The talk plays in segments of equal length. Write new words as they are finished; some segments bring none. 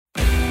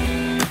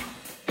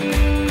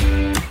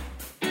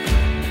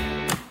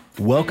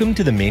Welcome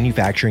to the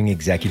Manufacturing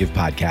Executive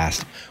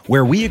Podcast,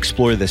 where we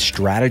explore the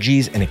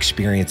strategies and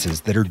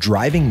experiences that are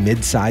driving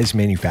mid-sized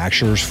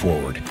manufacturers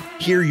forward.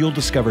 Here you'll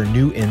discover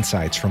new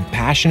insights from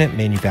passionate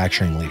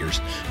manufacturing leaders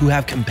who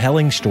have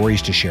compelling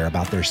stories to share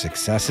about their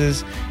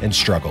successes and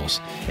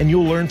struggles. And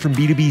you'll learn from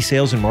B2B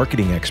sales and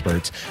marketing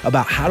experts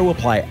about how to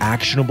apply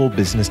actionable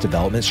business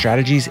development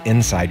strategies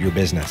inside your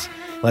business.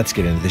 Let's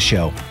get into the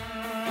show.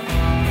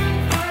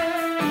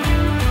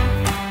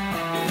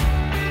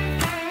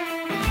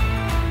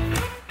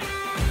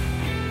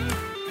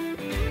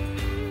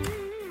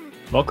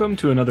 Welcome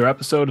to another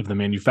episode of the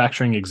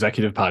Manufacturing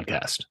Executive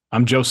Podcast.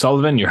 I'm Joe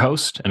Sullivan, your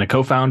host and a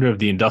co-founder of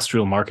the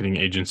industrial marketing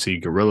agency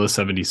Gorilla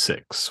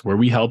 76, where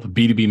we help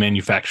B2B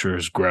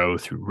manufacturers grow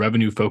through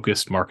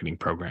revenue-focused marketing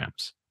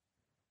programs.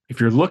 If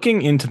you're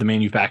looking into the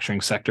manufacturing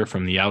sector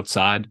from the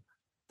outside,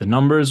 the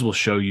numbers will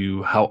show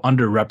you how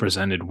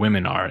underrepresented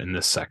women are in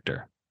this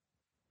sector.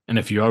 And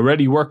if you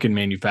already work in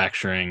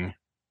manufacturing,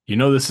 you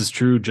know this is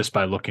true just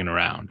by looking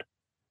around.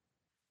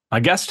 My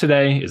guest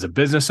today is a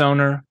business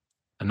owner,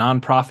 a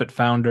nonprofit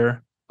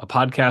founder, a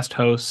podcast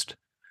host,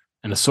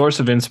 and a source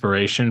of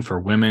inspiration for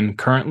women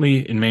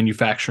currently in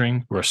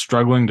manufacturing who are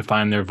struggling to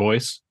find their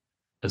voice,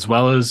 as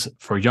well as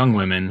for young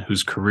women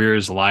whose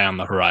careers lie on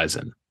the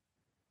horizon.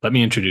 Let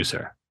me introduce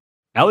her.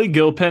 Alicia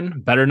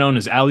Gilpin, better known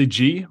as Ali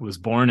G, was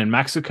born in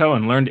Mexico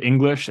and learned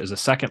English as a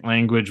second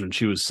language when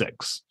she was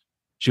 6.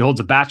 She holds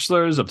a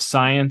bachelor's of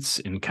science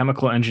in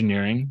chemical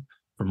engineering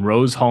from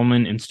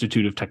Rose-Hulman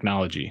Institute of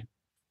Technology.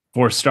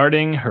 Before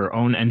starting her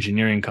own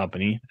engineering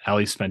company,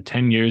 Ali spent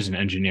 10 years in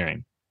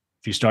engineering.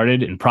 She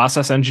started in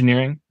process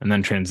engineering and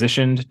then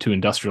transitioned to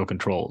industrial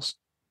controls.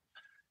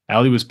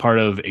 Ali was part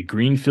of a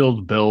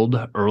greenfield build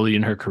early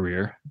in her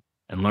career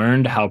and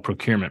learned how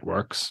procurement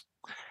works,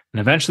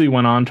 and eventually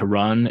went on to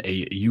run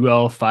a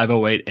UL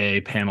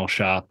 508A panel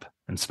shop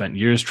and spent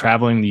years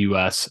traveling the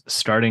U.S.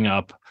 starting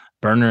up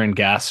burner and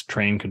gas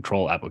train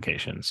control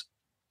applications.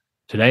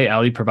 Today,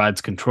 Ali provides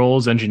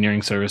controls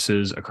engineering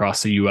services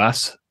across the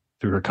U.S.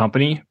 through her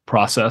company,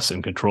 Process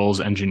and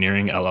Controls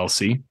Engineering,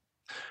 LLC.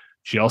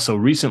 She also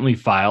recently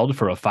filed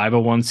for a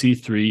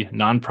 501c3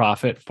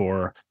 nonprofit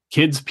for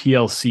kids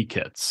PLC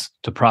kits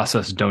to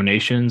process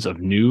donations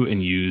of new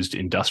and used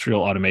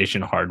industrial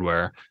automation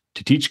hardware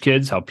to teach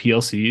kids how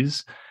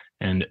PLCs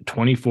and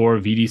 24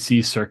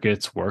 VDC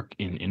circuits work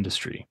in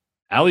industry.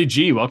 Ali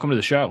G, welcome to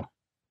the show.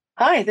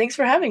 Hi, thanks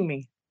for having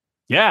me.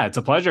 Yeah, it's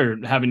a pleasure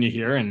having you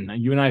here. And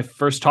you and I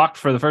first talked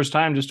for the first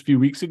time just a few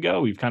weeks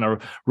ago. We've kind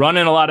of run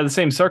in a lot of the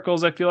same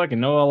circles, I feel like, and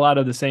know a lot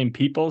of the same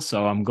people.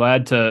 So I'm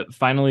glad to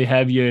finally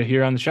have you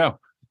here on the show.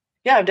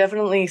 Yeah, I've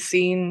definitely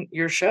seen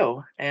your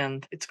show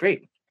and it's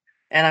great.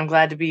 And I'm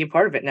glad to be a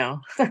part of it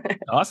now.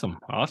 Awesome.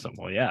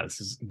 Well, yeah,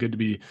 this is good to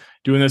be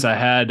doing this. I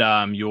had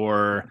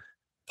your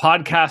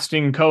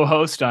podcasting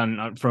co-host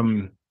on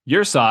from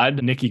your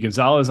side, Nikki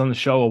Gonzalez, on the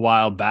show a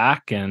while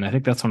back. And I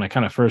think that's when I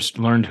kind of first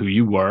learned who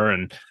you were.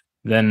 And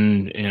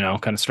then,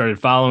 kind of started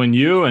following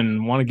you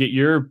and want to get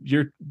your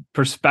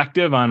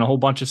perspective on a whole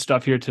bunch of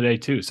stuff here today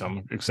too. So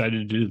I'm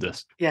excited to do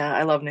this. Yeah,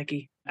 I love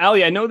Nikki.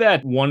 Ali, I know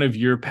that one of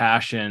your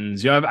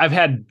passions, I've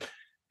had,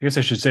 I guess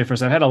I should say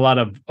first, I've had a lot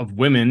of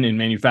women in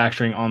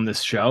manufacturing on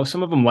this show.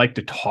 Some of them like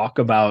to talk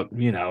about,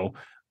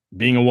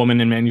 being a woman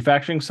in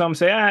manufacturing. Some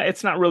say,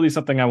 it's not really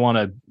something I want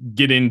to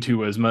get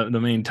into as the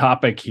main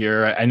topic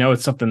here. I know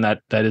it's something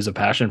that is a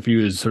passion for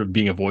you, is sort of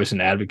being a voice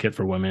and advocate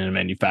for women in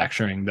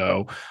manufacturing,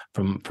 though,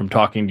 from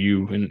talking to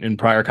you in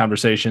prior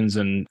conversations,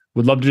 and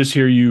would love to just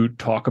hear you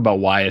talk about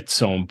why it's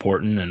so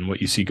important and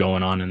what you see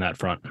going on in that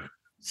front.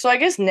 So I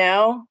guess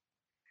now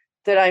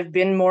that I've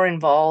been more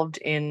involved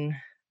in,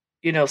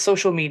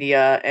 social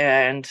media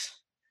and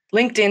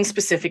LinkedIn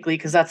specifically,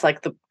 because that's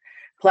like the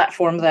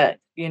platform that,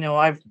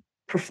 I've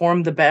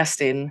performed the best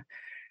in,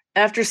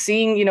 after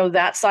seeing,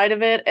 that side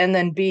of it, and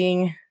then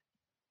being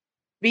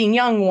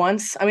young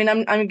once. I mean,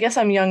 I guess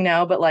I'm young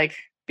now, but like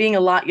being a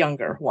lot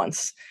younger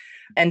once,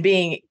 and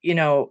being,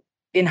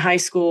 in high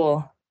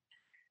school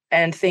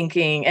and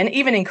thinking, and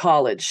even in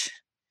college,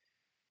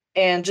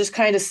 and just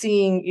kind of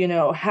seeing,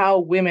 how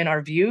women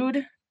are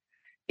viewed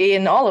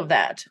in all of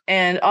that.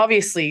 And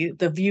obviously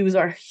the views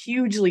are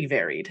hugely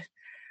varied,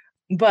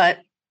 but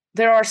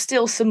there are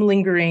still some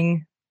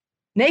lingering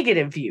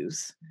negative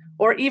views,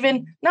 or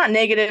even not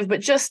negative,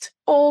 but just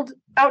old,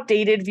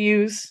 outdated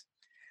views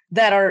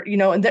that are,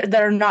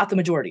 that are not the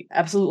majority,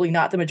 absolutely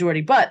not the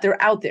majority, but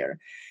they're out there.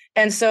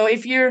 And so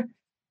if you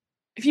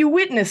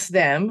witness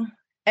them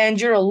and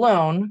you're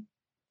alone,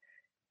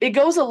 it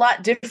goes a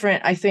lot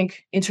different, I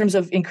think, in terms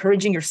of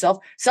encouraging yourself.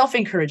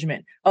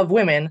 Self-encouragement of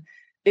women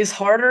is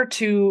harder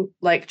to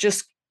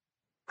just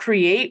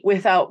create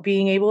without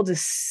being able to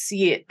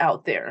see it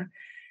out there.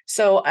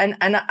 So, and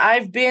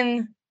I've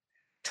been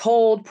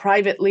told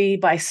privately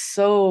by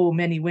so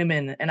many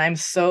women, and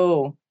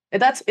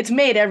it's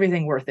made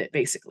everything worth it,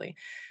 basically.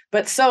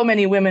 But so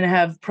many women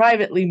have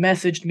privately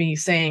messaged me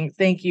saying,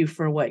 thank you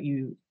for what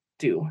you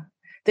do.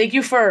 Thank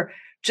you for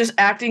just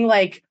acting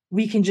like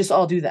we can just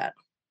all do that.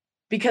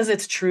 because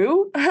it's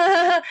true,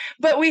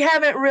 but we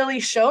haven't really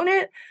shown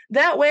it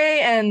that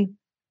way. And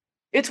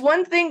it's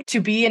one thing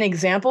to be an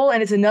example,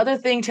 and it's another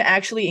thing to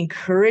actually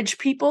encourage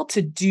people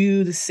to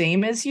do the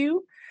same as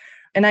you.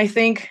 And I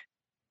think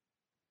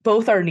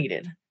both are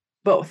needed.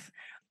 Both.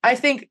 I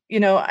think,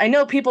 I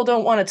know people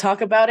don't want to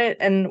talk about it.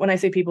 And when I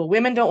say people,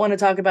 women don't want to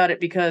talk about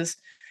it because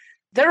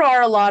there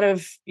are a lot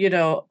of,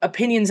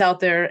 opinions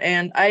out there.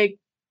 And I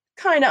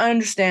kind of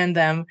understand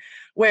them,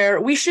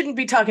 where we shouldn't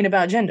be talking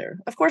about gender.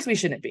 Of course we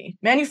shouldn't be.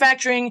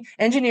 Manufacturing,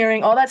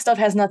 engineering, all that stuff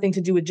has nothing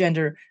to do with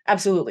gender.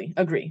 Absolutely.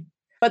 Agree.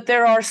 But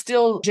there are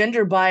still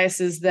gender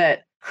biases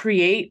that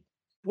create,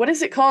 what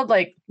is it called?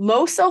 Like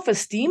low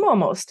self-esteem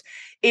almost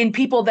in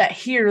people that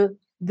hear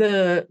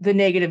the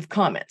negative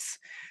comments.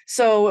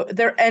 So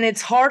and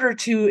it's harder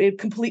to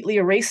completely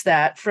erase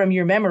that from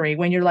your memory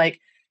when you're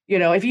like,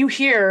 if you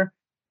hear,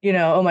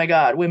 oh my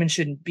God, women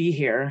shouldn't be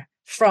here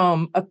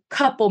from a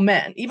couple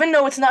men, even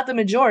though it's not the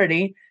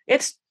majority,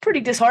 it's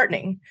pretty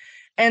disheartening.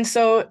 And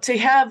so to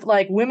have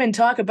like women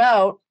talk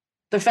about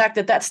the fact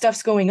that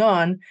stuff's going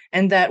on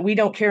and that we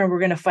don't care and we're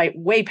going to fight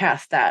way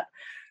past that.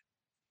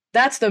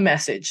 That's the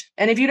message.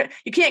 And if you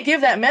can't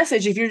give that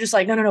message if you're just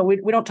like, no,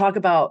 we don't talk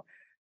about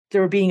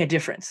there being a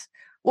difference.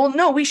 Well,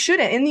 no, we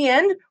shouldn't. In the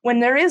end,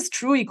 when there is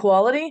true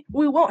equality,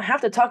 we won't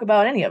have to talk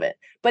about any of it.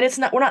 But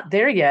we're not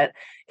there yet.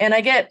 And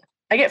I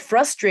get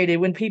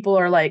frustrated when people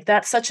are like,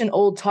 that's such an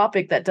old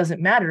topic that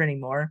doesn't matter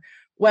anymore.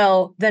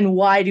 Well, then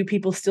why do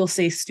people still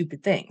say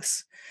stupid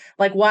things?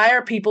 Like, why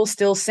are people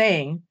still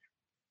saying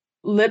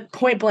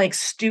point blank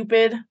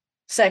stupid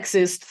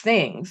sexist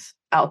things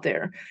out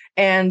there?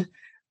 And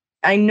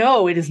I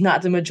know it is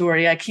not the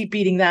majority. I keep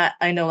beating that,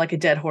 I know, like a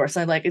dead horse.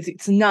 I like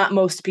it's not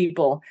most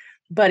people,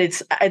 but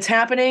it's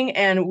happening.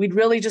 And we'd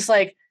really just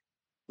like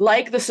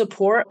the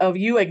support of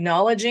you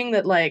acknowledging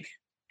that, like,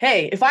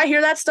 hey, if I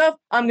hear that stuff,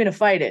 I'm gonna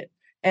fight it.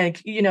 And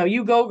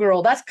you go,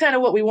 girl. That's kind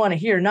of what we want to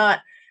hear. Not,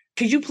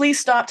 could you please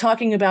stop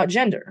talking about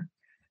gender?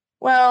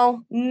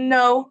 Well,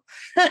 no.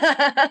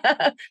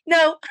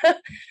 No,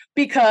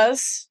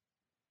 because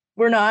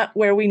we're not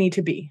where we need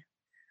to be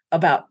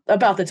about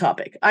the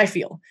topic, I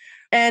feel.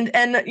 And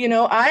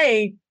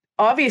I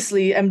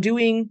obviously am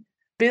doing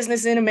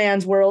business in a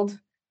man's world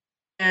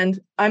and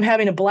I'm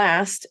having a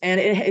blast, and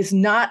it is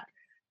not,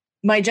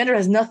 my gender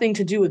has nothing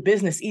to do with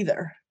business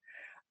either.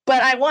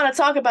 But I want to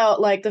talk about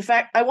like the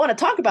fact, I want to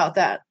talk about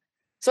that.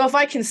 So if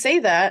I can say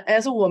that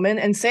as a woman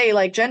and say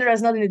like gender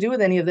has nothing to do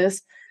with any of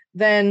this,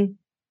 then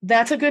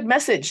that's a good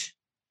message.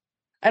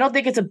 I don't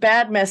think it's a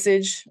bad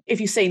message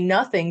if you say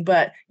nothing,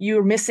 but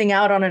you're missing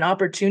out on an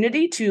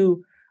opportunity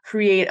to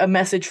create a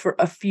message for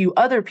a few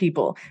other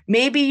people.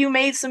 Maybe you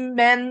made some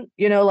men,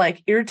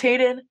 like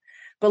irritated,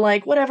 but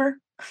like whatever.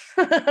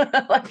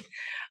 Like,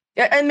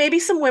 and maybe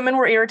some women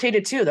were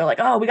irritated too. They're like,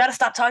 oh, we got to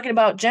stop talking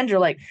about gender.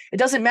 Like, it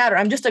doesn't matter.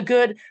 I'm just a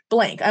good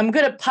blank. I'm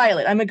good at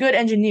pilot. I'm a good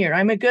engineer.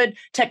 I'm a good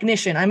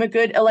technician. I'm a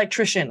good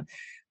electrician.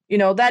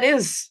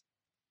 That's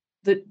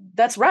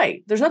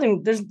right. There's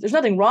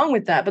nothing wrong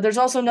with that, but there's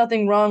also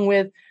nothing wrong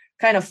with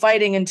kind of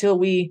fighting until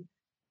we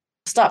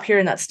stop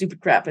hearing that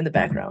stupid crap in the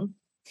background.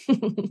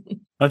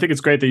 I think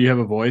it's great that you have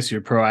a voice.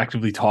 You're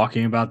proactively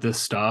talking about this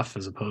stuff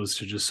as opposed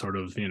to just sort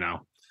of,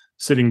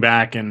 sitting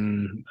back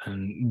and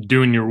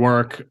doing your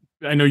work.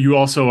 I know you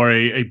also are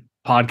a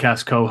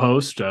podcast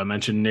co-host. I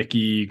mentioned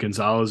Nikki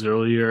Gonzalez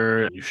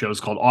earlier. Your show is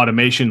called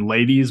Automation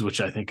Ladies,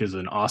 which I think is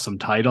an awesome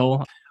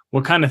title.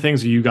 What kind of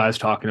things are you guys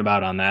talking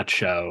about on that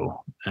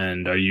show?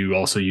 And are you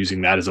also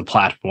using that as a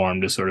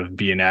platform to sort of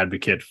be an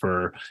advocate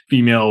for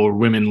female or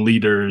women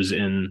leaders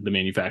in the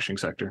manufacturing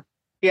sector?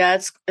 Yeah,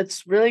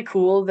 it's really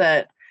cool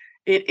that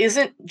it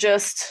isn't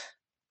just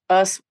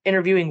us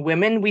interviewing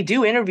women. We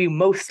do interview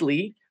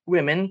mostly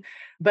women,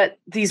 but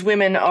these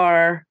women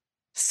are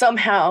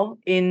somehow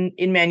in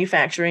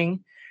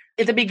manufacturing.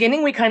 At the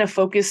beginning, we kind of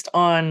focused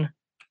on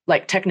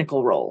like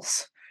technical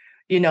roles,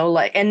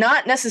 and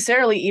not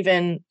necessarily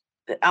even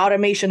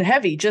automation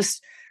heavy,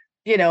 just,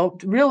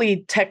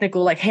 really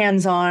technical, like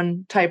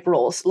hands-on type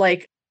roles,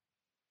 like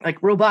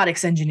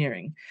robotics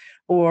engineering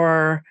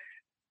or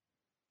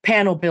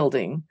panel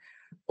building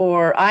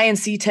or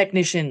INC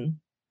technician,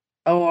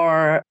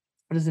 or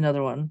what is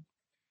another one?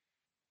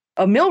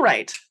 A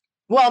millwright.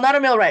 Well, not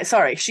a millwright.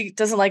 Sorry. She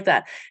doesn't like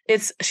that.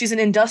 She's an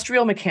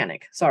industrial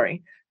mechanic.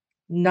 Sorry.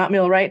 Not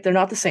millwright. They're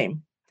not the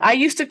same. I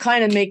used to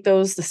kind of make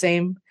those the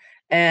same.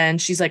 And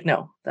she's like,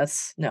 no,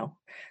 that's no.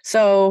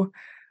 So,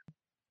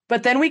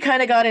 but then we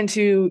kind of got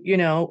into,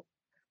 female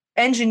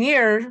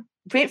engineers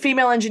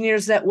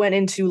that went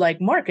into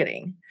like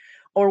marketing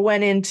or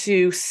went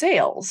into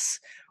sales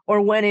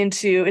or went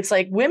into, it's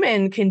like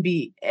women can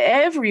be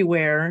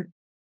everywhere.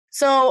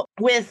 So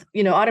with,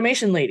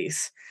 automation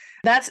ladies,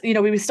 that's,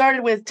 we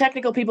started with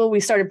technical people. We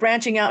started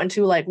branching out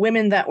into like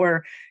women that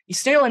were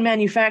still in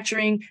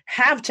manufacturing,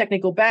 have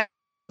technical backgrounds,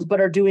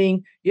 but are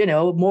doing,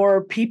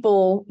 more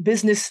people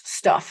business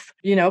stuff,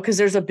 because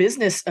there's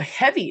a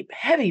heavy,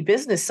 heavy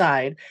business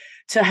side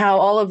to how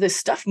all of this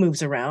stuff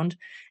moves around.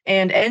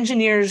 And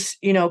engineers,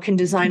 can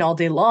design all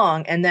day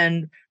long. And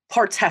then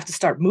parts have to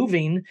start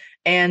moving,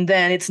 and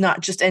then it's not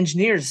just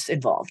engineers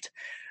involved.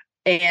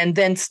 And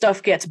then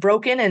stuff gets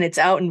broken and it's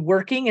out and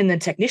working, and then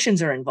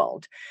technicians are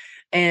involved.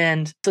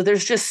 And so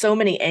there's just so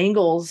many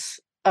angles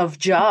of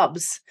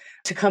jobs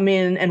to come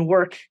in and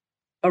work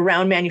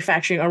around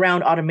manufacturing,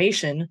 around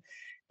automation.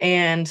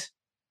 And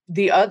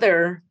the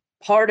other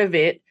part of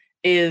it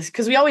is,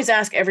 because we always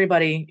ask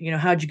everybody,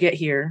 how'd you get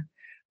here?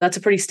 That's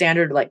a pretty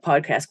standard like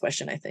podcast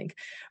question, I think.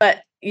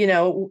 But,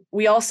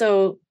 we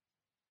also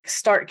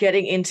start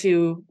getting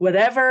into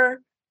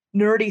whatever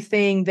nerdy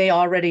thing they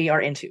already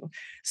are into.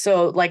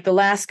 So like the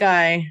last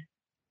guy,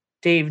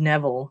 Dave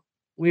Neville,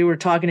 we were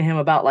talking to him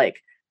about like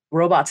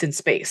robots in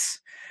space,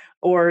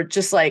 or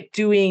just like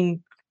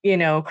doing,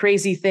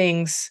 crazy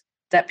things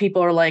that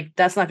people are like,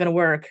 that's not going to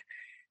work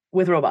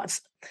with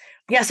robots.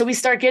 Yeah. So we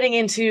start getting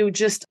into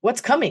just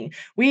what's coming.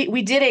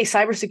 We did a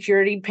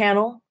cybersecurity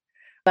panel.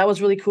 That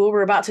was really cool.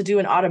 We're about to do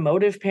an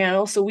automotive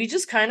panel. So we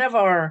just kind of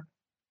are,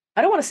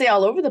 I don't want to say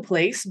all over the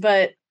place,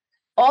 but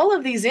all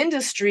of these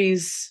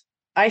industries,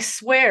 I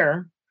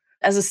swear,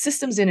 as a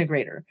systems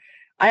integrator,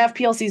 I have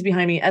PLCs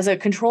behind me. As a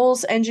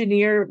controls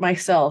engineer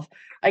myself,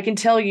 I can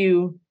tell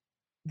you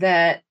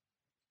that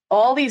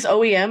all these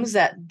OEMs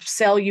that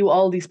sell you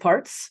all these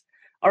parts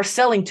are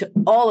selling to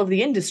all of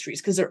the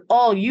industries because they're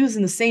all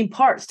using the same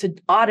parts to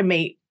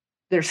automate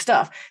their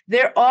stuff.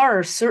 There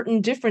are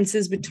certain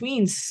differences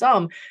between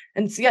some,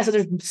 and so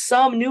there's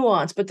some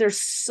nuance, but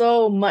there's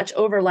so much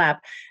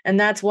overlap. And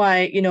that's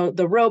why,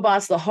 the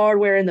robots, the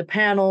hardware and the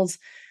panels,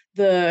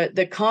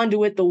 the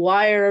conduit, the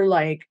wire,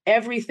 like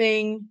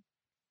everything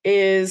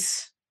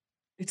it's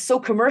so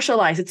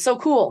commercialized. It's so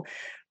cool.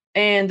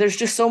 And there's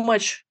just so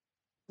much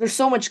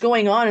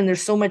going on, and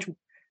there's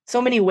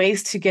so many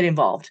ways to get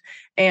involved.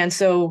 And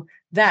so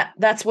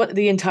that's what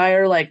the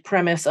entire like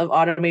premise of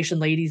Automation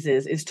Ladies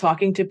is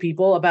talking to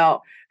people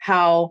about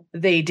how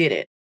they did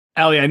it.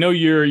 Ali, I know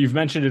you've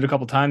mentioned it a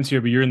couple times here,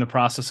 but you're in the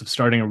process of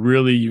starting a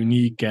really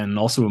unique and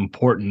also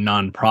important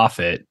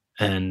nonprofit.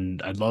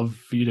 And I'd love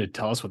for you to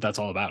tell us what that's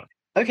all about.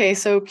 Okay,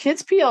 so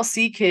Kids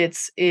PLC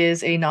Kits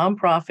is a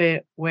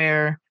nonprofit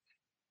where,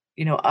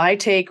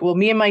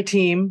 me and my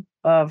team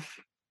of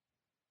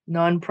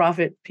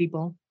nonprofit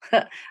people,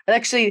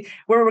 actually,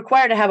 we're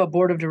required to have a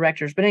board of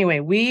directors. But anyway,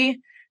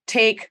 we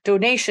take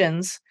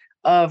donations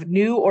of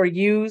new or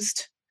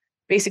used,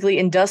 basically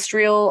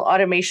industrial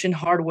automation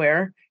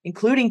hardware,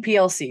 including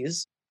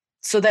PLCs,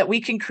 so that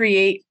we can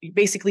create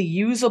basically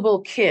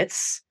usable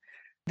kits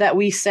that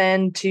we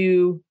send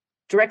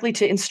directly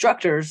to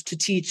instructors to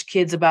teach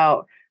kids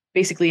about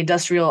basically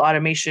industrial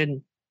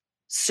automation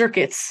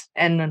circuits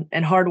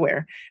and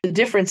hardware. The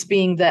difference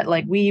being that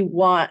like we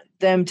want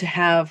them to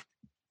have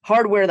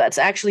hardware that's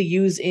actually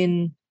used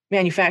in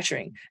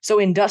manufacturing. So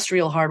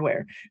industrial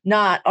hardware,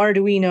 not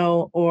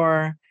Arduino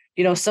or,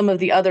 some of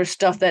the other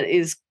stuff that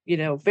is,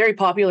 very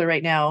popular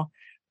right now.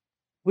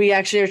 We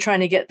actually are trying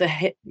to get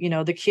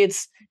the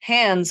kids'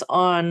 hands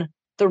on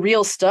the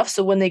real stuff.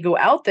 So when they go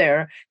out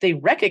there, they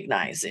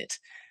recognize it.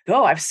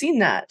 Oh, I've seen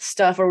that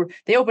stuff. Or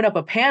they open up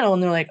a panel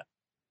and they're like,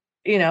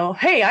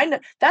 hey, I know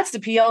that's the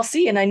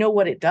PLC and I know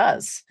what it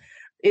does,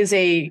 is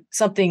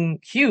something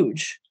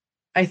huge,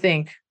 I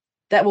think,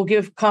 that will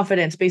give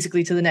confidence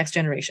basically to the next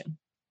generation.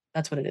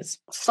 That's what it is.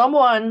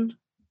 Someone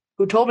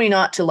who told me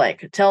not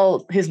to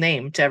tell his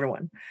name to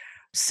everyone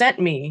sent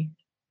me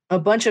a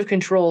bunch of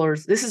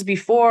controllers. This is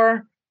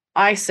before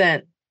I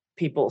sent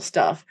people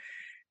stuff.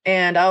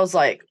 And I was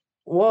like,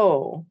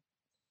 whoa,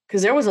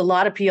 because there was a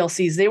lot of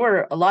PLCs. They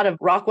were a lot of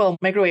Rockwell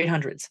Micro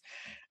 800s.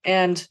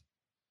 And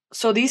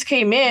so these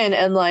came in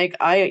and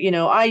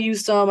I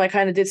used some, I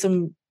kind of did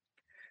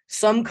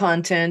some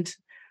content,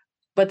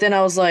 but then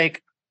I was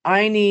like,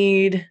 I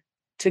need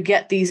to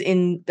get these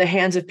in the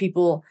hands of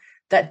people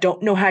that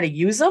don't know how to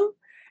use them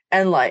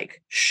and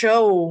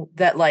show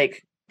that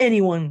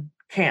anyone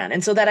can.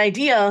 And so that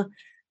idea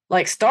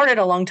started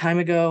a long time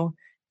ago,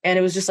 and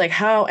it was just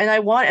how, and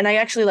I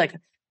actually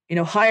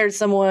hired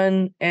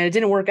someone and it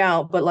didn't work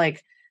out, but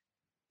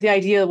the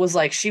idea was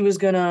she was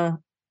gonna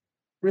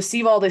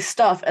receive all this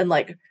stuff and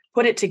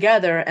put it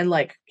together and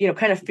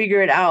kind of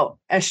figure it out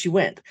as she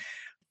went.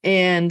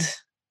 And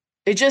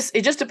it just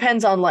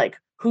depends on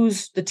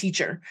who's the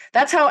teacher.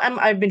 That's how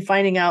I've been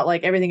finding out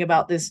everything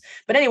about this.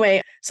 But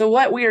anyway, so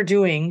what we are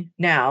doing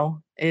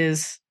now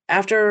is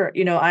after,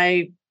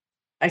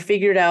 I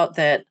figured out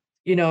that,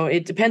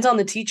 it depends on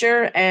the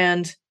teacher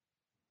and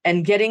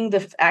getting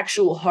the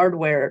actual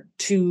hardware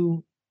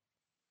to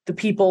the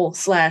people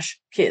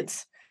 /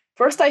 kids.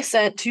 First, I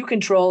sent 2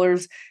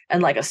 controllers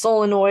and a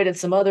solenoid and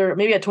some other,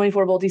 maybe a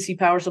 24-volt DC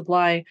power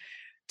supply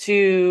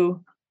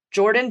to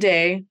Jordan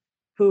Day,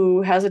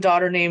 who has a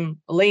daughter named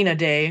Elena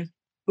Day,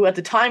 who at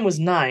the time was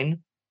 9.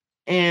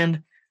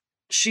 And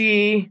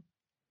she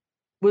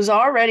was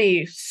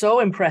already so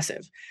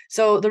impressive.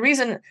 So the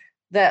reason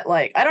that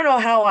I don't know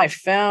how I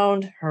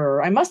found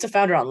her. I must have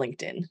found her on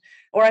LinkedIn,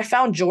 or I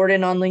found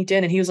Jordan on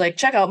LinkedIn and he was like,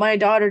 check out my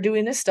daughter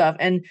doing this stuff.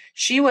 And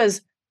she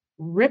was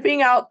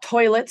ripping out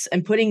toilets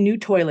and putting new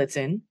toilets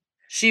in.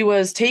 She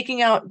was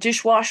taking out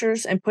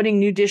dishwashers and putting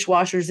new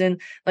dishwashers in.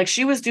 Like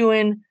she was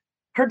doing,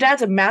 her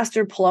dad's a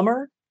master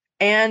plumber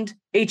and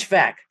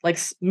HVAC, like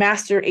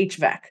master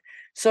HVAC.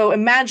 So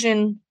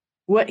imagine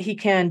what he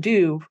can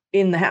do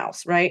in the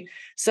house, right?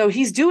 So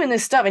he's doing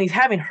this stuff and he's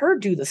having her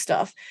do the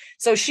stuff.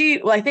 So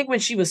I think when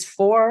she was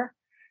 4,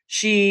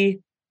 she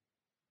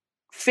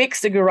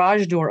fixed a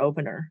garage door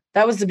opener.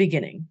 That was the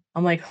beginning.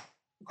 I'm like,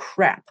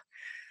 crap.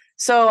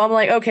 So I'm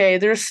like, okay,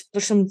 there's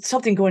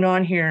something going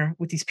on here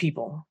with these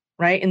people,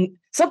 right? And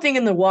something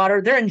in the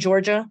water. They're in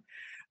Georgia.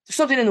 There's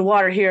something in the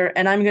water here,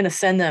 and I'm going to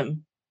send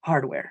them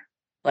hardware.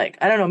 Like,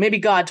 I don't know, maybe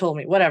God told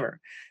me, whatever.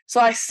 So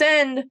I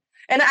send,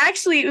 and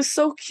actually it was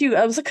so cute.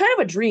 It was a kind of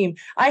a dream.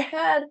 I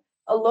had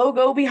a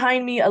logo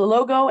behind me, a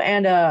logo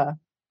and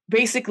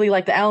basically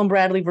like the Alan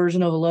Bradley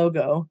version of the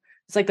logo.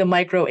 It's like the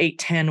Micro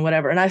 810,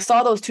 whatever. And I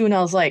saw those two and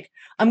I was like,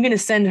 I'm going to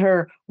send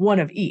her one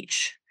of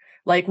each,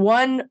 like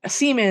one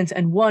Siemens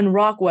and one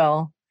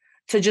Rockwell,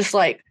 to just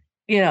like,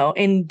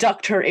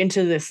 induct her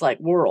into this like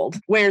world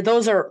where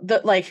those are the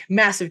like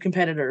massive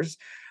competitors.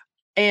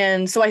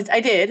 And so I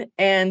did.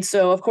 And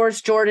so of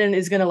course, Jordan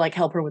is going to like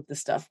help her with this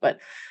stuff.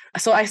 But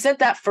so I sent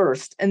that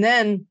first. And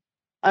then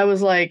I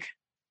was like,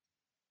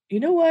 you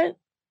know what?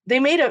 They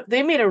made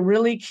a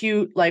really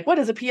cute, like, what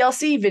is a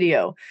PLC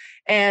video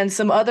and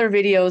some other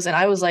videos. And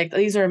I was like,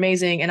 these are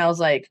amazing. And I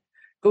was like,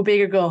 go big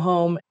or go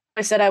home.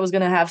 I said I was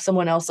going to have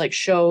someone else like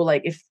show,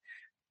 like, if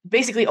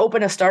basically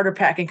open a starter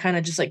pack and kind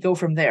of just like go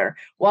from there.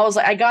 Well, I was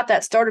like, I got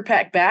that starter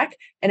pack back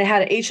and it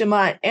had an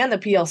HMI and the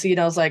PLC.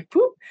 And I was like,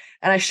 poop.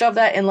 And I shoved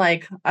that in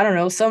like, I don't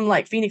know, some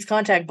like Phoenix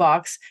contact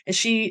box. And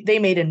they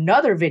made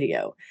another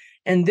video.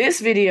 And this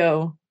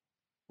video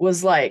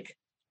was like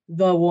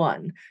the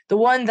one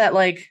that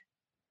like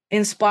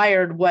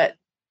inspired what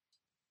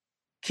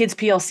Kids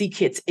PLC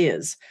Kits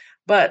is.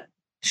 But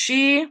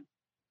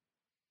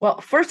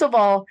first of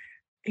all,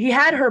 he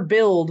had her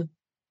build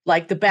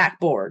like the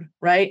backboard,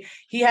 right?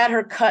 He had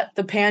her cut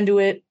the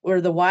panduit or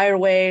the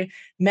wireway,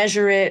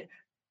 measure it,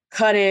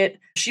 cut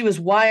it. She was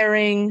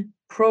wiring,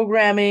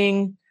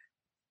 programming,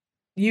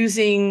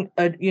 using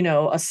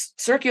a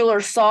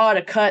circular saw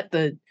to cut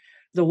the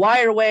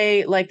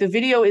wireway. Like the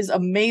video is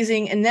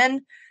amazing. And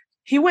then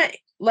he went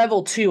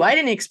level 2. I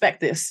didn't expect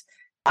this.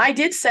 I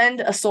did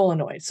send a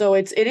solenoid. So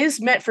it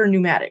is meant for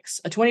pneumatics,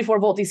 a 24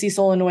 volt DC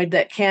solenoid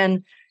that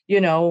can,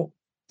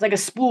 like a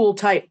spool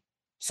type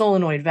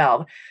solenoid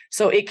valve.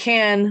 So it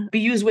can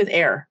be used with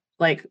air,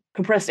 like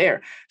compressed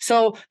air.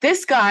 So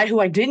this guy, who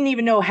I didn't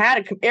even know had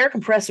an air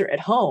compressor at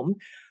home,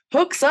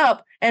 hooks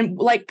up and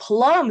like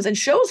plumbs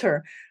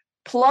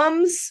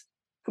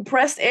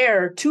compressed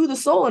air to the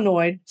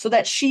solenoid so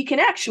that she can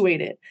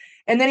actuate it.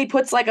 And then he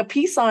puts like a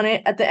piece on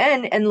it at the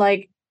end and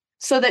like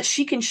so that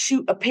she can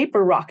shoot a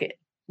paper rocket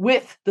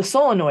with the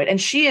solenoid. And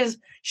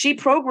she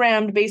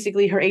programmed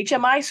basically her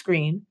HMI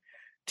screen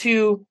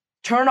to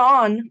turn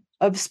on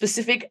a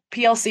specific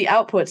PLC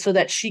output so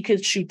that she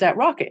could shoot that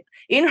rocket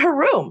in her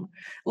room.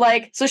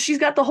 Like, so she's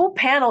got the whole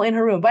panel in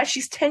her room, but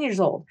she's 10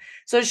 years old.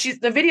 So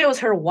the video is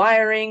her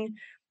wiring,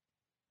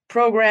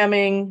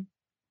 programming,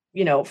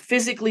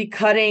 physically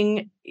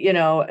cutting,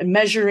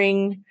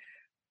 measuring,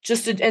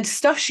 and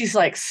stuff she's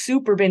like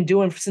super been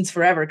doing since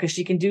forever because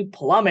she can do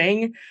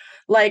plumbing.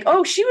 Like,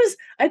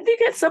 I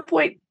think at some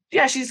point,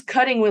 yeah, she's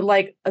cutting with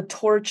like a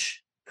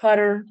torch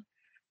cutter.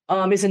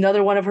 Is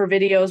another one of her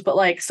videos, but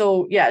like,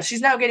 so yeah, she's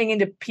now getting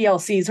into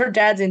PLCs. Her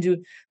dad's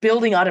into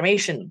building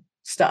automation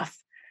stuff.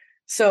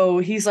 So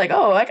he's like,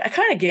 oh, I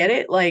kind of get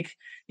it. Like,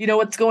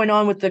 what's going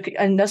on with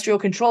the industrial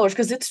controllers,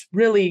 because it's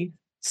really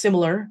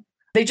similar.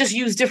 They just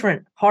use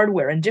different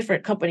hardware and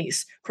different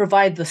companies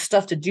provide the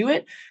stuff to do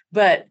it,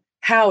 but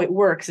how it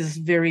works is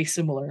very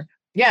similar.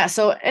 Yeah.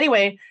 So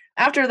anyway,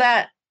 after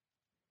that,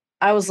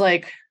 I was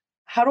like,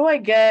 how do I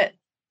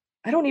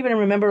don't even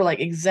remember like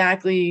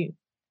exactly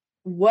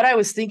what I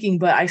was thinking,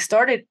 but I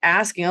started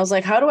asking. I was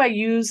like, how do I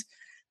use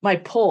my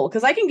pull?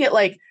 Because I can get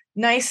like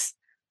nice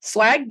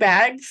swag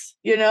bags,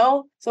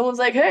 Someone's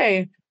like, hey,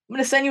 I'm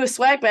going to send you a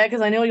swag bag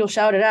because I know you'll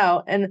shout it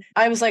out. And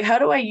I was like, how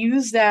do I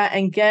use that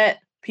and get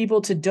people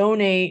to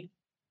donate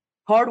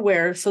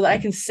hardware so that I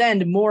can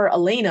send more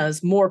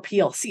Elenas, more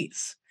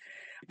PLCs?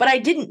 But I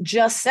didn't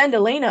just send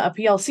Elena a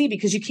PLC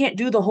because you can't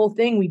do the whole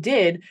thing we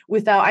did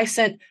without. I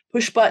sent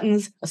push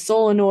buttons, a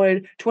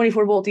solenoid,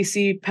 24 volt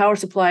DC, power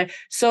supply.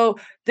 So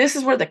this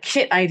is where the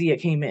kit idea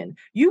came in.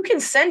 You can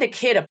send a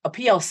kid a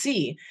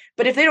PLC,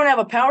 but if they don't have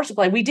a power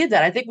supply, we did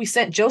that. I think we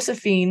sent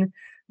Josephine,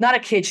 not a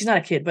kid, she's not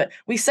a kid, but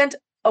we sent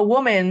a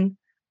woman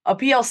a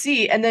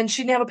PLC and then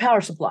she didn't have a power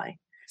supply.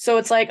 So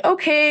it's like,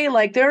 okay,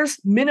 like there's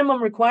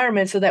minimum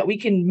requirements so that we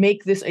can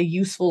make this a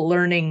useful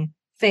learning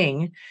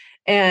thing.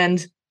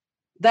 And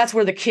that's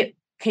where the kit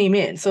came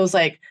in. So it's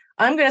like,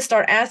 I'm going to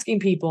start asking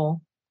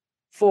people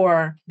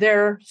for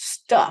their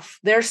stuff,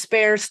 their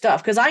spare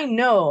stuff. Because I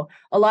know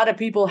a lot of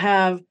people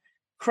have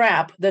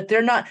crap that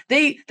they're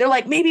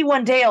like, maybe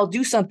one day I'll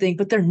do something,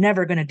 but they're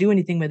never going to do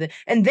anything with it.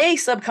 And they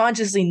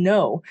subconsciously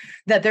know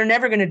that they're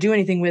never going to do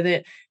anything with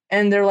it.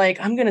 And they're like,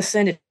 I'm going to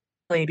send it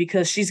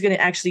because she's going to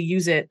actually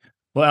use it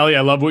Well, Ellie,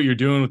 I love what you're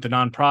doing with the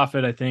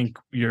nonprofit. I think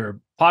your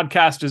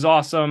podcast is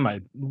awesome.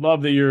 I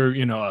love that you're,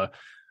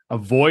 a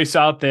voice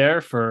out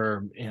there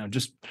for,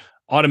 just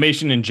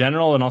automation in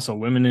general and also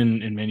women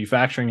in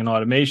manufacturing and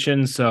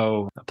automation.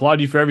 So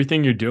applaud you for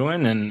everything you're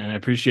doing. And I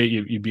appreciate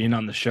you being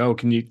on the show.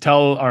 Can you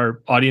tell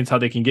our audience how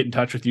they can get in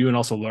touch with you and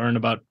also learn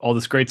about all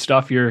this great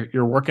stuff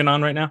you're working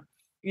on right now?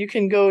 You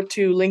can go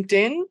to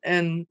LinkedIn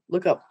and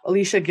look up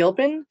Alicia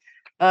Gilpin.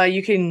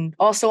 You can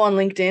also on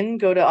LinkedIn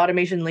go to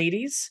Automation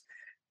Ladies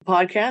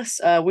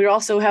podcast. We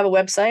also have a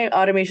website,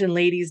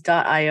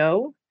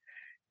 automationladies.io.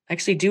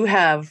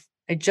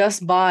 I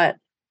just bought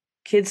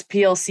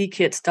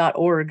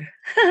kidsplckits.org.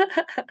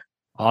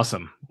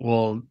 Awesome.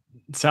 Well,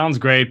 sounds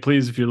great.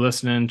 Please, if you're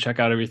listening, check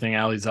out everything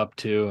Allie's up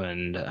to.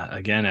 And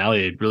again,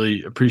 Allie, I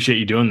really appreciate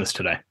you doing this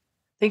today.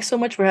 Thanks so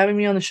much for having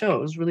me on the show.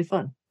 It was really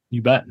fun.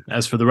 You bet.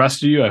 As for the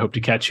rest of you, I hope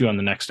to catch you on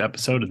the next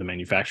episode of The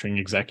Manufacturing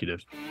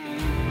Executive.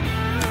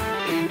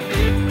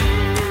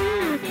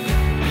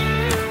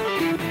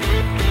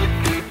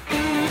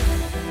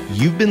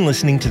 You've been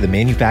listening to the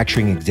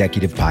Manufacturing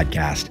Executive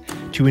Podcast.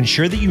 To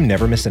ensure that you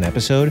never miss an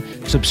episode,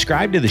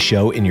 subscribe to the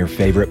show in your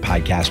favorite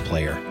podcast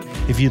player.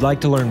 If you'd like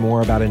to learn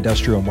more about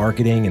industrial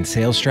marketing and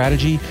sales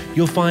strategy,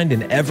 you'll find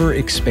an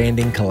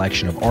ever-expanding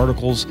collection of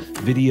articles,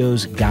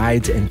 videos,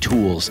 guides, and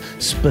tools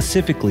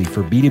specifically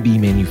for B2B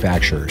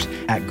manufacturers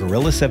at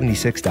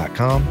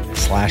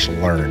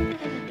gorilla76.com/learn.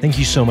 Thank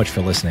you so much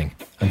for listening.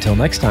 Until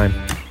next time.